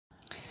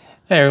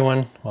Hey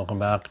everyone, welcome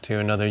back to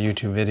another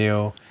YouTube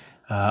video.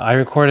 I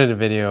recorded a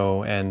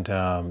video and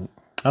I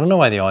don't know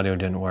why the audio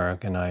didn't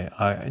work, and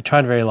I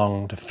tried very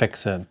long to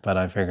fix it, but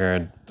I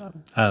figured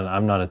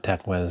I'm not a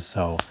tech whiz,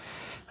 so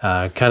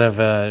kind of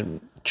a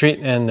treat.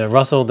 And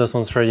Russell, this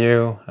one's for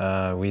you,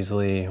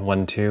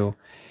 Weasley12.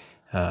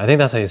 I think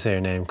that's how you say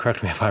your name.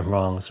 Correct me if I'm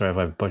wrong, sorry if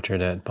I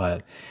butchered it,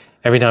 but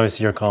every time I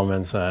see your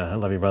comments, I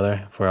love you,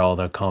 brother, for all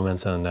the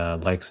comments and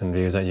likes and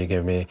views that you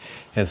give me.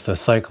 It's the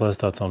cyclist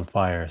that's on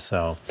fire,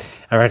 so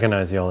I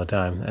recognize you all the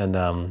time.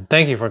 And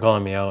thank you for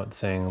calling me out,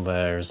 saying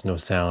there's no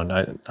sound.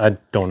 I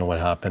don't know what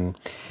happened.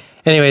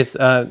 Anyways,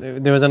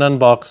 there was an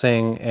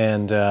unboxing,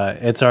 and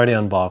it's already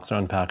unboxed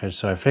or unpackaged,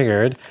 so I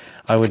figured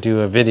I would do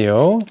a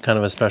video, kind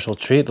of a special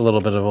treat, a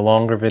little bit of a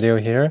longer video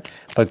here,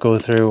 but go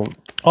through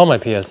all my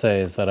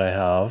PSAs that I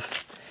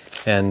have,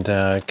 and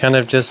kind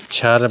of just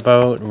chat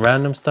about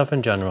random stuff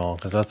in general,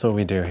 because that's what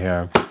we do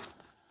here.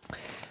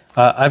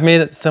 I've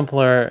made it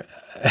simpler.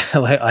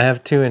 Like, I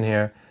have two in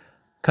here.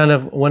 Kind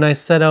of when I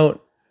set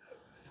out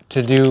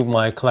to do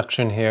my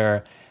collection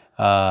here,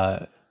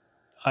 I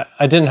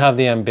didn't have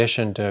the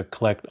ambition to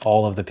collect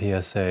all of the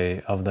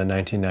PSA of the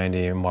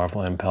 1990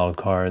 Marvel Impel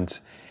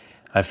cards.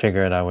 I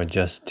figured I would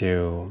just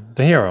do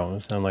the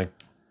heroes. And like,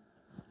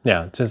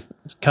 yeah, just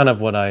kind of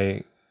what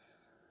I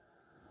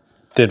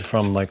did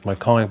from like my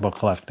comic book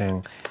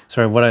collecting.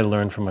 Sorry, what I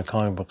learned from my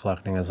comic book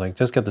collecting is like,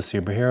 just get the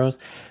superheroes.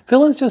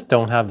 Villains just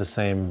don't have the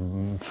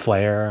same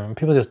flair.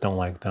 People just don't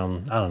like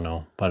them. I don't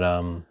know. But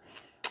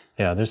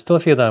yeah, there's still a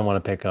few that I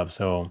want to pick up.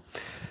 So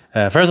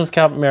first was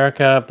Captain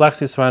America, Black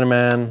Suit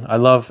Spider-Man. I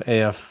love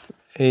ASM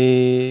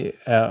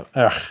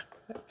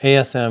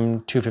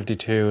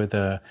 252,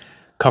 the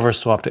cover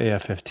swap to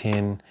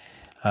AF15.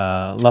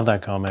 Love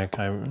that comic.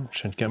 I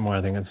should get more.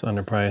 I think it's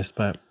underpriced.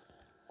 But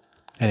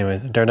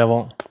anyways,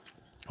 Daredevil.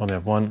 Only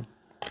have one.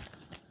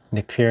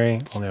 Nick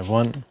Fury, only have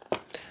one.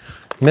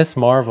 Miss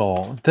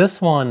Marvel.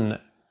 This one,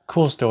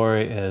 cool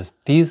story is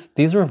these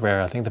were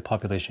rare. I think the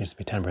population used to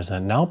be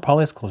 10%. Now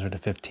probably it's closer to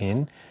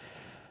 15.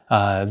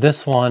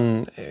 This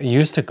one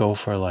used to go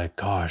for like,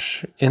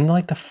 gosh, in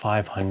like the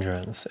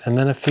 500s. And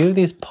then a few of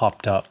these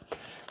popped up.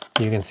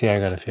 You can see I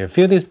got a few. A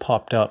few of these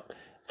popped up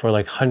for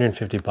like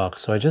 150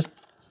 bucks. So I just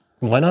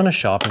went on a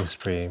shopping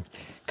spree.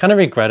 Kind of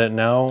regret it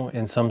now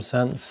in some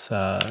sense,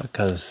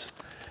 because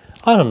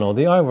I don't know,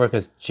 the artwork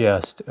is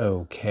just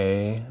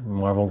okay.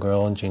 Marvel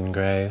Girl and Jean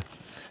Grey.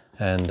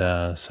 And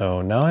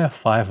so now I have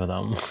 5 of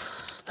them.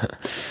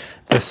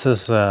 This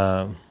is,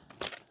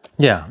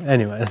 yeah,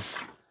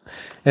 anyways.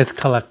 It's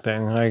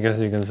collecting, I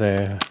guess you can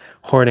say.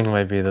 Hoarding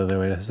might be the other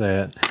way to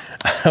say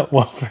it.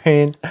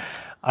 Wolverine.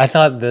 I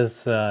thought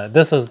this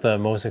was the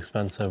most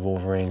expensive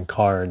Wolverine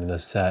card in the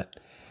set.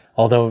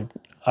 Although,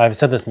 I've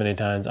said this many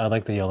times, I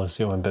like the yellow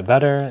suit one a bit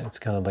better. It's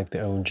kind of like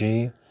the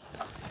OG.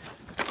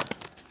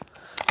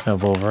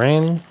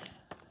 Wolverine.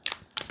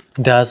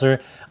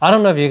 Dazzler. I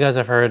don't know if you guys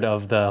have heard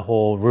of the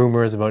whole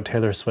rumors about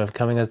Taylor Swift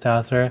coming as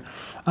Dazzler.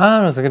 I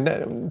don't know, it's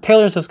like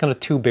Taylor Swift's kind of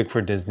too big for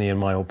Disney in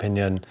my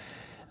opinion.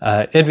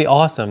 It'd be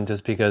awesome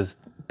just because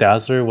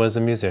Dazzler was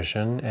a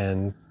musician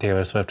and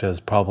Taylor Swift is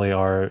probably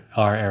our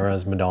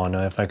era's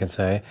Madonna, if I could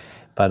say.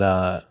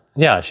 But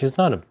yeah, she's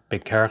not a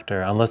big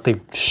character unless they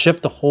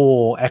shift the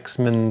whole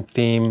X-Men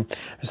theme,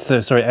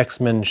 sorry,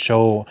 X-Men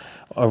show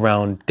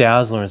around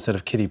Dazzler instead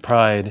of Kitty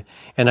Pryde.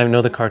 And I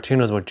know the cartoon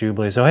was about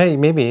Jubilee, so hey,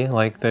 maybe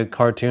like the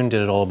cartoon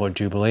did it all about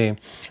Jubilee,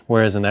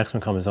 whereas in the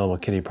X-Men comics it's all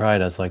about Kitty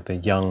Pryde as like the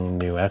young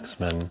new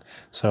X-Men.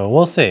 So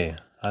we'll see.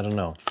 I don't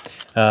know.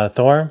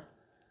 Thor.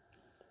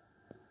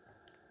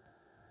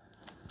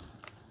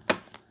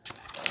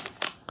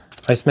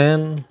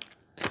 Iceman.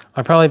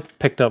 I probably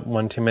picked up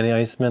one too many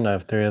Icemen. I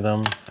have 3 of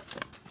them.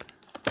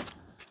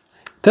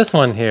 This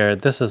one here,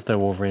 this is the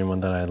Wolverine one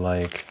that I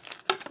like.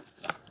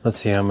 Let's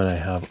see how many I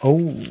have.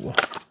 Oh,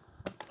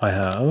 I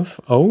have.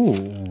 Oh,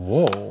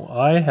 whoa.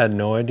 I had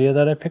no idea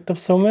that I picked up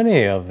so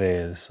many of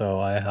these. So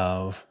I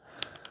have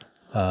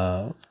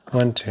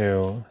 1,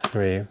 2,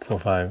 3, 4,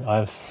 5. I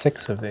have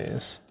 6 of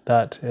these.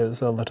 That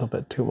is a little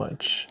bit too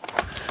much.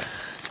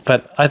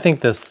 But I think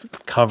this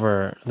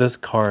cover, this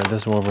card,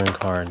 this Wolverine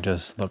card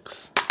just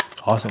looks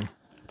awesome.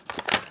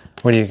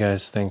 What do you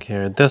guys think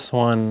here? This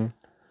one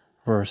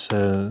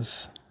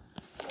versus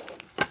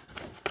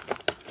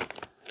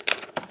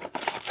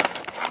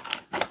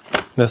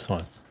this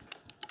one.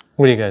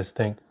 What do you guys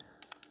think?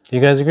 Do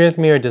you guys agree with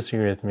me or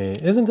disagree with me?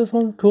 Isn't this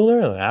one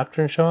cooler? Like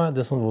action shot?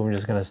 This one Wolverine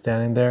just kind of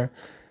standing there.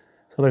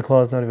 So their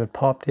claw's not even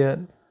popped yet.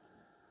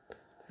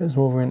 There's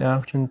Wolverine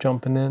action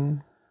jumping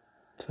in.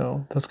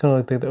 So that's kind of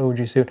like the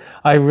OG suit.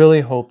 I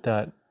really hope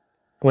that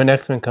when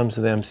X-Men comes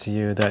to the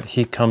MCU that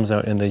he comes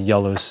out in the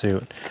yellow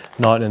suit,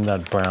 not in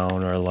that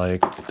brown or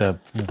like the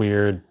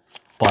weird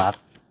black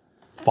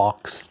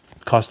fox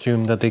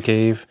costume that they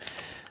gave.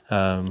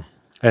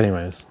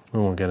 Anyways, we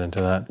won't get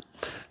into that.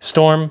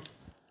 Storm,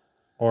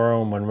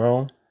 Oro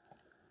Monroe,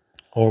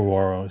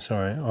 Ororo,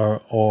 sorry, or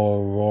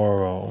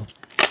Ororo.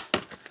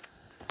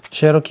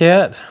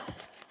 Shadowcat.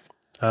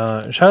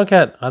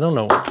 Shadowcat, I don't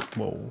know.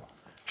 Whoa.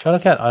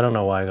 Shadowcat, I don't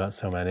know why I got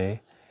so many.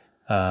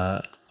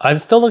 I'm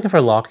still looking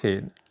for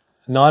Lockheed.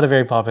 Not a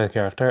very popular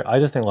character. I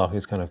just think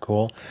Lockheed's kind of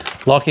cool.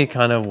 Lockheed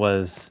kind of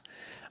was,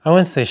 I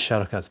wouldn't say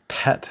Shadowcat's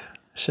pet.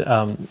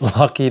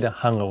 Lockheed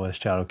hung out with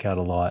Shadowcat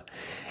a lot,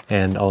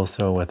 and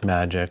also with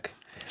Magic.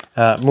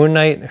 Moon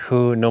Knight,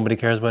 who nobody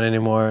cares about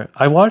anymore.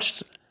 I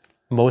watched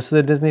most of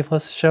the Disney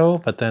Plus show,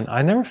 but then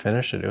I never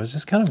finished it. It was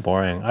just kind of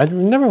boring. I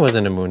never was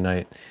into Moon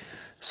Knight.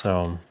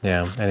 So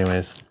yeah,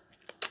 anyways.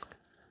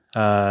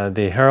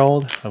 The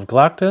Herald of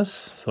Galactus,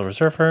 Silver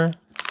Surfer.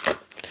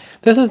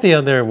 This is the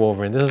other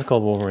Wolverine. This is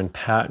called Wolverine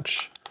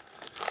Patch.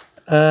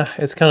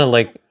 It's kind of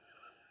like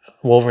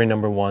Wolverine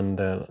 #1,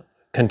 the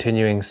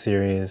continuing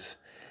series.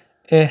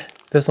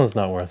 This one's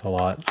not worth a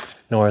lot,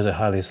 nor is it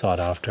highly sought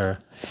after.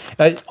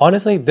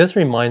 Honestly, this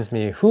reminds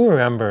me, who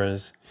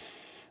remembers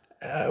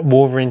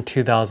Wolverine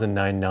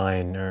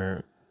 2009,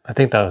 or I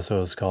think that was what it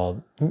was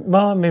called.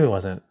 Well, maybe it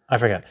wasn't. I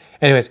forget.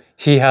 Anyways,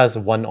 he has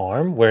one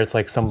arm where it's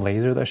like some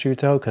laser that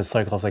shoots out because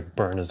Cyclops like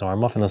burned his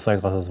arm off, and the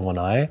Cyclops has one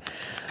eye.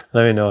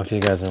 Let me know if you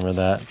guys remember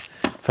that.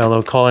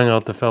 Calling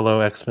out the fellow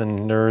X-Men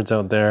nerds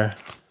out there.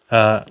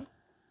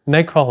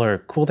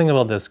 Nightcrawler, cool thing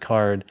about this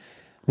card,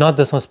 not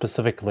this one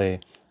specifically,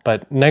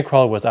 but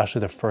Nightcrawler was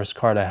actually the first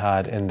card I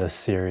had in this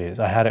series.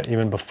 I had it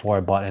even before I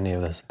bought any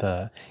of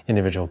the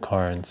individual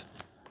cards.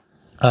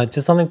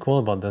 Just something cool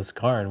about this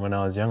card. When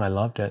I was young, I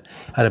loved it.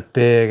 Had a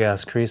big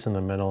ass crease in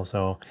the middle,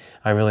 so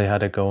I really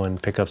had to go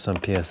and pick up some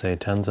PSA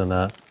 10s on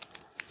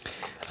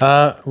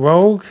that.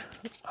 Rogue,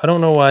 I don't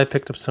know why I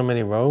picked up so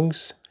many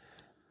Rogues,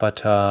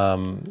 but I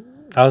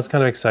was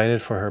kind of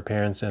excited for her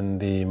appearance in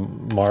the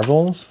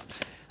Marvels.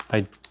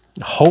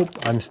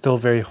 I'm still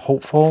very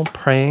hopeful,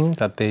 praying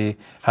that they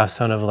have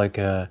sort of like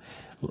a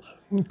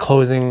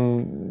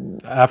closing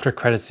after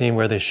credit scene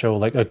where they show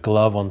like a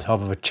glove on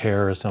top of a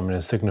chair or something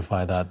to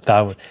signify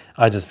that.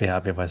 I'd just be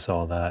happy if I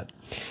saw that.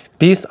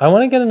 Beast, I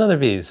want to get another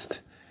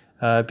Beast.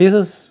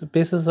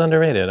 Beast is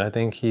underrated. I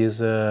think he's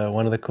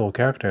one of the cool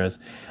characters.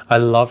 I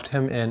loved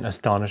him in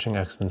Astonishing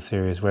X-Men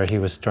series where he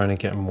was starting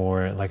to get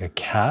more like a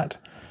cat.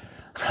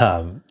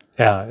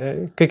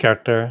 Yeah, good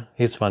character.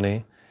 He's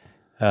funny.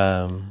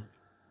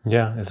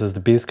 Yeah, it says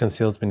the Beast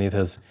conceals beneath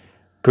his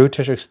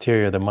brutish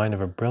exterior the mind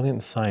of a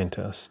brilliant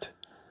scientist.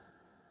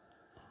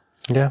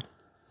 Yeah,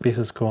 Beast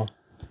is cool.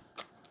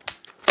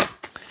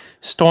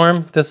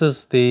 Storm, this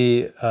is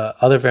the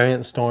other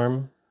variant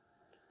Storm.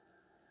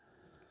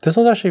 This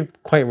one's actually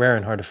quite rare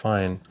and hard to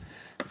find,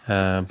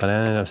 but I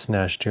ended up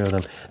snatched 2 of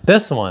them.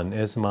 This one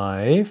is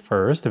my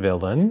first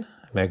villain,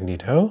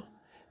 Magneto.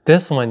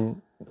 This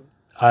one,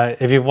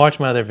 if you've watched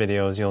my other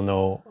videos, you'll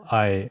know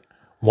I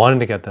wanted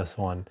to get this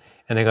one,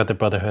 and I got the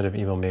Brotherhood of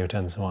Evil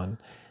Mutants one,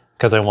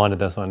 because I wanted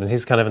this one. And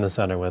he's kind of in the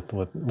center with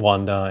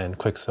Wanda and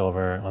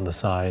Quicksilver on the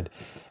side.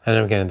 I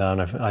ended up getting that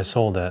one. I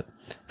sold it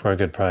for a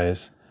good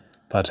price.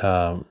 But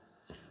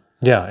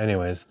yeah,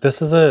 anyways,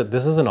 this is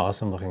an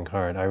awesome looking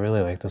card. I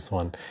really like this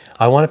one.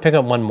 I want to pick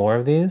up one more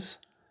of these.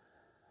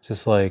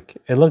 Just like,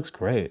 it looks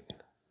great.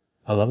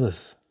 I love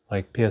this.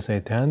 Like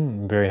PSA 10,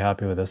 I'm very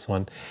happy with this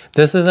one.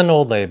 This is an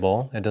old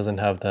label. It doesn't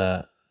have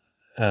the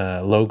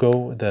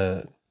logo,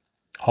 the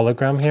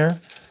hologram here.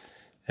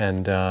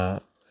 And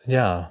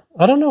yeah,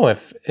 I don't know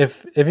if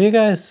you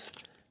guys,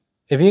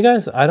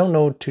 I don't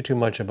know too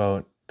much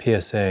about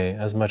PSA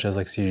as much as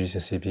like CGC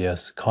and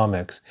CBS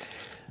comics.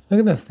 Look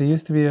at this. They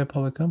used to be a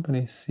public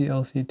company,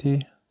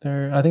 CLCT.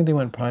 I think they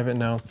went private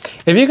now.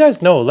 If you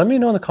guys know, let me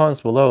know in the comments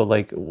below.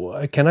 Like,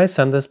 can I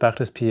send this back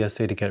to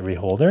PSA to get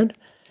reholdered?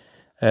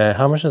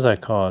 How much does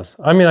that cost?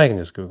 I mean, I can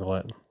just Google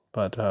it.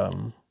 But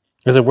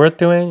is it worth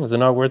doing? Is it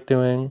not worth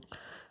doing?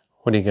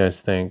 What do you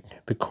guys think?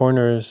 The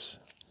corners.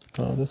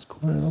 Oh, this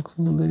corner looks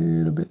a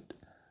little bit.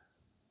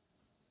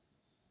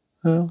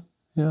 Oh,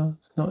 yeah,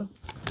 it's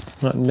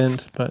not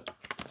mint, but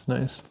it's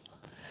nice.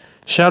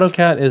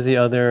 Shadowcat is the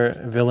other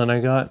villain I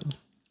got,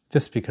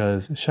 just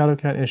because.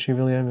 Shadowcat, is she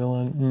really a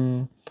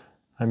villain?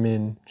 I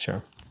mean,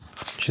 sure.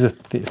 She's a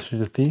thief.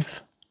 She's a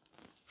thief.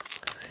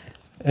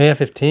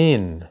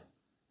 AF-15,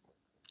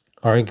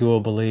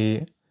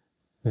 arguably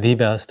the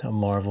best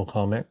Marvel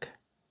comic.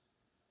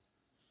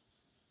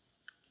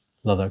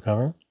 Love that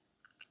cover.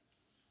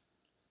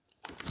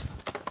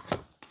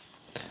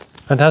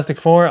 Fantastic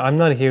Four, I'm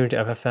not a huge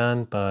FF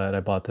fan, but I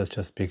bought this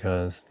just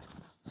because,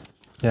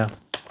 yeah.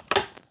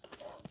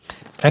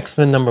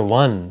 X-Men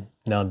 #1.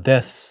 Now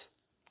this,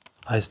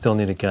 I still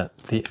need to get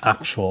the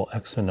actual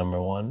X-Men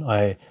 #1.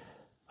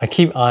 I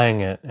keep eyeing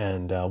it,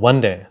 and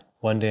one day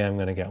I'm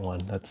gonna get one.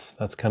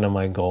 That's kind of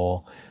my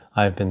goal.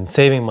 I've been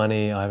saving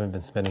money. I haven't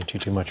been spending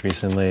too much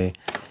recently,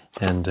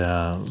 and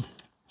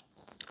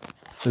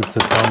it's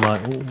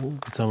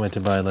on my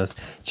to-buy list.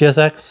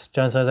 GSX,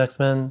 Giant Size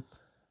X-Men.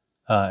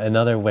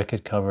 Another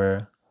wicked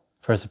cover.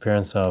 First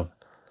appearance of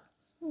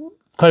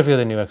quite a few of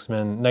the new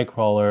X-Men.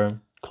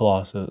 Nightcrawler,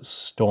 Colossus,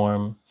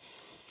 Storm.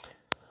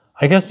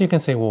 I guess you can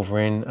say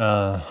Wolverine.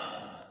 This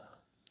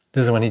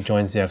is when he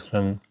joins the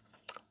X-Men.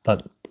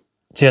 But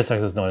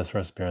GSX is not his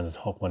first appearance. It's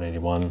Hulk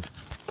 181.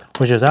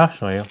 Which is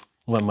actually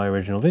what my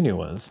original video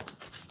was.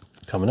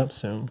 Coming up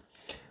soon.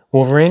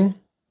 Wolverine.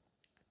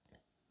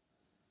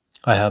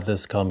 I have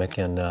this comic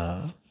in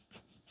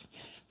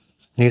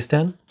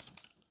newsstand.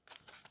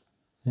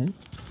 And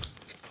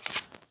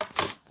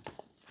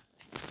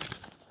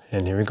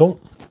here we go.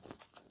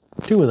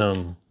 2 of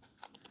them.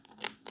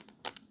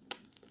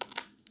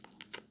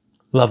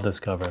 Love this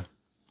cover.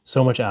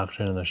 So much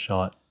action in the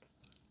shot.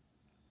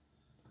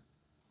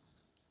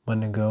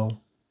 Wendigo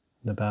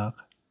in the back.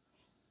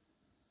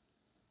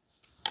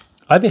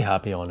 I'd be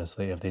happy,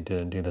 honestly, if they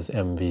didn't do this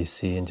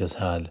MVC and just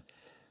had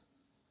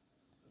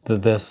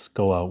this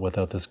go out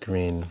without this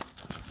green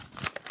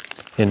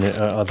in the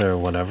other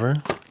whatever.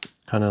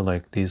 Kind of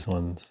like these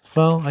ones.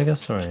 Well, I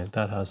guess, sorry,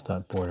 that has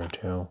that border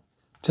too.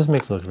 Just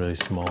makes it look really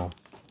small.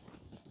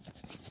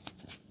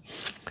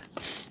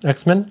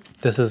 X-Men,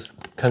 this is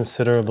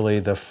considerably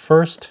the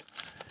first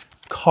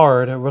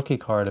card, rookie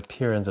card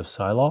appearance of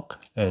Psylocke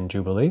and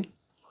Jubilee.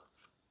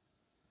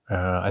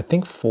 I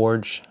think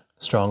Forge,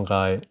 Strong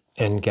Guy,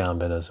 and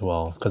Gambit as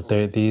well, because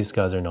these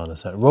guys are not in a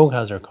set. Rogue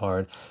has their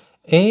card,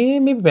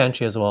 and maybe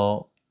Banshee as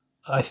well.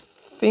 I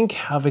think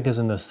Havoc is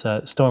in the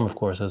set. Storm, of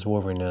course, as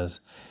Wolverine is.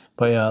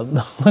 But yeah,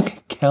 look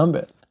at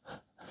Gambit.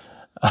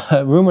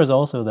 Rumors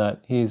also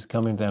that he's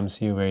coming to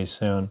MCU very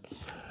soon.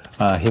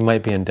 He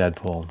might be in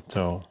Deadpool,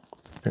 so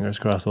fingers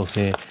crossed, we'll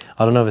see.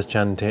 I don't know if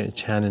it's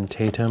Channing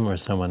Tatum or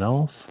someone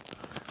else,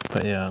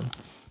 but yeah.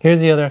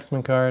 Here's the other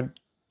X-Men card.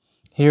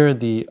 Here are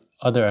the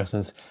other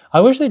X-Men. I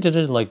wish they did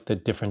it like the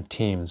different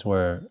teams,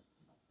 where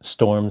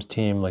Storm's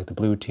team, like the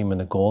blue team and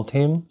the gold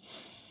team.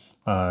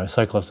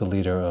 Cyclops, the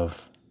leader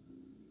of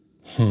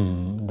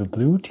the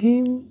blue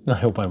team? I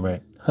hope I'm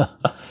right.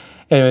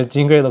 Anyway,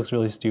 Jean Grey looks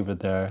really stupid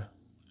there.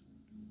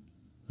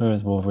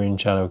 There's Wolverine,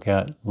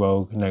 Shadowcat,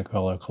 Rogue,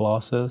 Nightcrawler,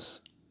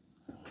 Colossus.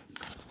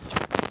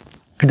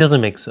 It doesn't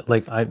make sense.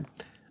 Like, I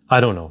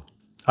don't know.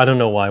 I don't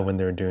know why when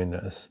they were doing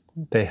this,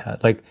 they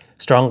had, like,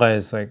 Strong Guy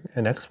is like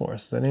an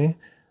X-Force, isn't he?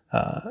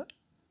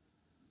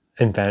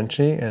 And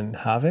Banshee and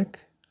Havoc.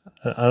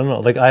 I don't know.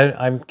 Like,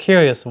 I'm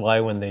curious why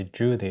when they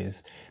drew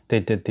these, they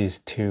did these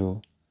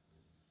 2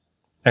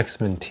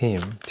 X-Men team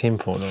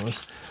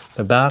photos.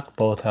 The back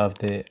both have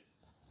the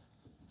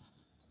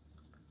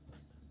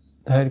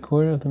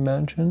headquarters of the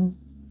mansion.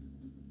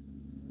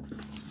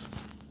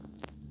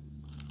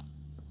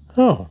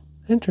 Oh,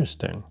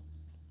 interesting.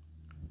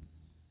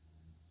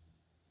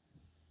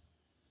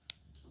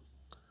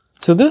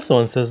 So this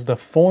one says the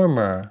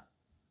former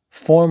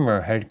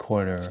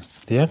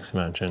headquarters, the X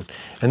Mansion,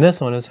 and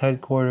this one is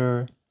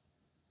headquarters,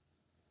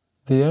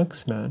 the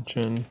X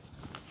Mansion.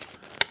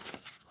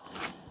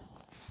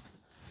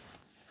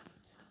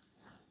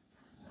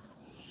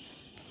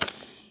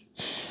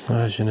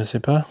 Je ne sais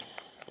pas.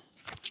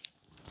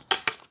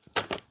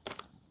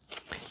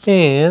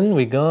 And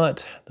we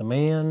got the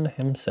man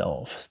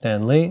himself,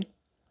 Stan Lee,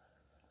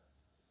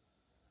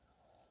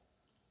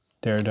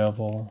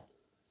 Daredevil,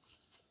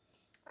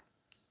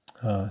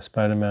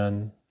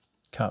 Spider-Man,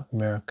 Cap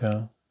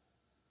America,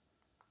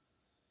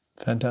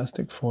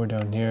 Fantastic Four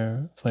down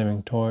here,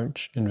 Flaming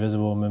Torch,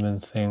 Invisible Woman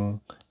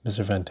Thing,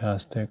 Mr.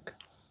 Fantastic.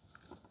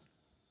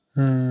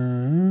 I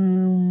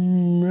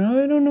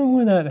don't know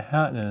who that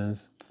hat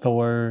is.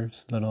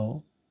 Thor's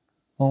little...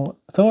 Oh,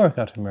 Thor,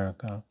 Captain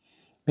America.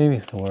 Maybe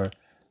Thor.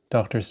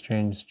 Doctor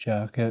Strange's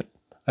jacket.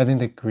 I think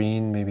the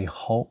green, maybe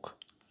Hulk.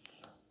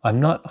 I'm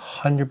not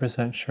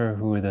 100% sure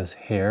who this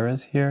hair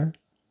is here.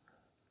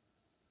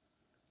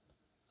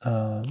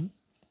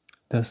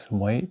 This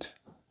white.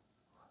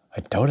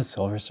 I doubt it's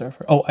Silver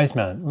Surfer. Oh,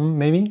 Iceman.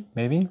 Maybe.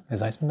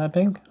 Is Iceman that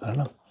big? I don't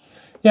know.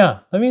 Yeah,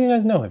 let me you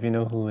guys know if you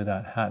know who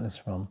that hat is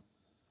from.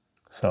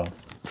 So,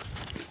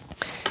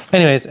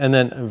 anyways, and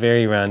then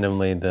very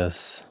randomly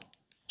this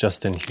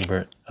Justin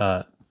Hubert.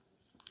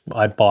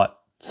 I bought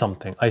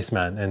something,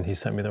 Iceman, and he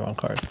sent me the wrong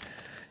card.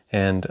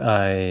 And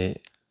I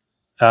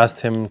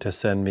asked him to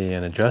send me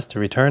an address to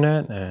return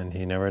it, and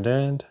he never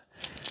did.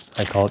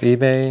 I called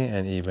eBay,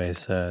 and eBay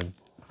said,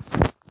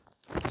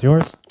 it's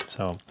yours.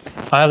 So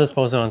I have this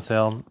posted on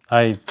sale.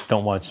 I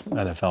don't watch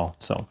NFL,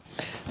 so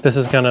this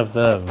is kind of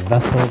the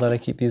vessel that I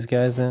keep these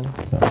guys in.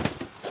 So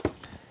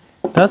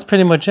that's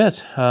pretty much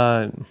it.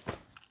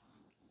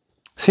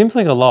 Seems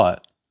like a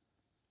lot,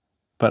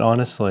 but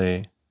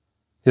honestly,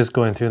 just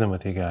going through them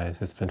with you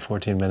guys, it's been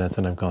 14 minutes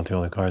and I've gone through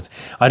all the cards.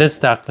 I did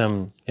stack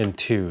them in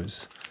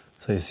 2s,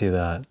 so you see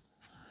that.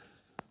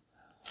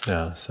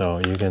 Yeah, so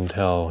you can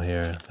tell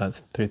here,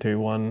 that's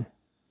 331,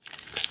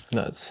 and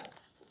that's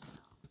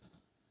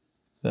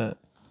that.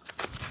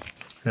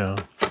 Yeah,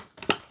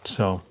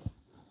 so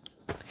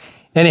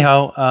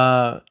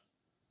anyhow,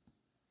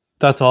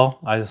 that's all.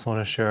 I just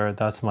want to share,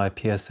 that's my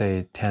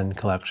PSA 10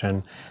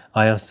 collection.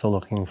 I am still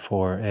looking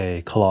for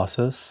a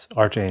Colossus,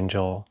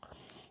 Archangel,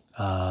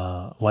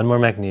 one more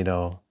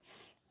Magneto,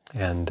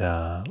 and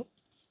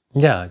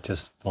yeah,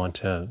 just want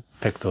to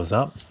pick those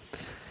up.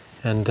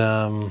 And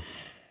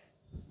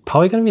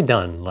probably going to be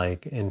done,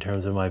 like, in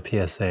terms of my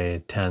PSA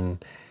 10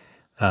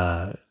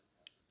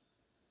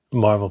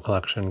 Marvel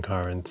collection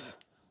cards.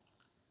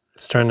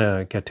 starting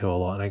to get to a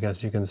lot, I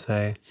guess you can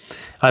say.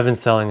 I've been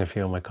selling a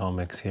few of my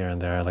comics here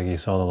and there. Like you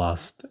saw the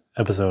last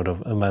episode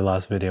of my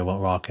last video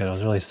about Rocket. I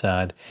was really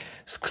sad.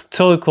 He's a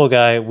totally cool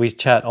guy. We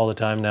chat all the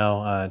time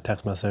now,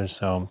 text message.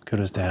 So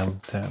kudos to him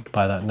to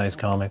buy that nice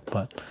comic.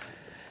 But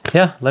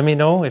yeah, let me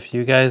know if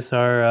you guys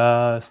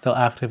are still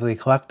actively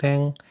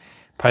collecting.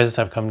 Prices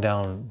have come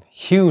down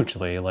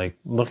hugely. Like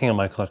looking at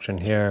my collection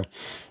here,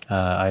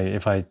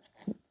 if I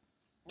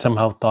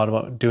somehow thought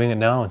about doing it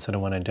now instead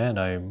of when I did,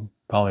 I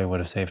probably would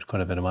have saved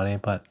quite a bit of money,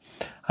 but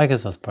I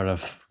guess that's part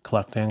of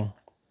collecting.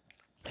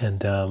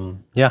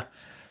 And yeah,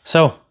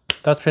 so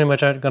that's pretty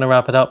much it. Gonna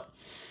wrap it up.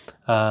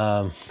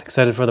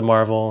 Excited for the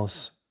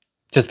Marvels,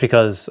 just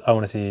because I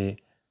want to see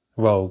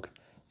Rogue,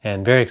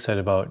 and very excited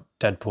about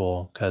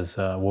Deadpool because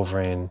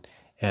Wolverine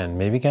and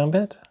maybe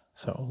Gambit.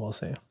 So we'll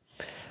see.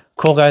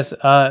 Cool, guys.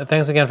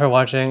 Thanks again for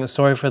watching.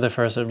 Sorry for the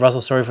first,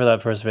 Russell, sorry for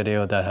that first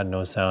video that had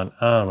no sound.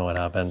 I don't know what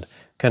happened.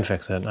 Couldn't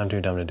fix it. I'm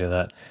too dumb to do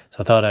that.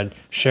 So I thought I'd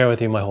share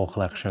with you my whole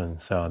collection.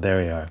 So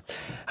there we are.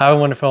 Have a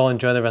wonderful,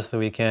 enjoy the rest of the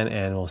weekend,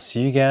 and we'll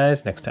see you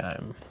guys next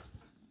time.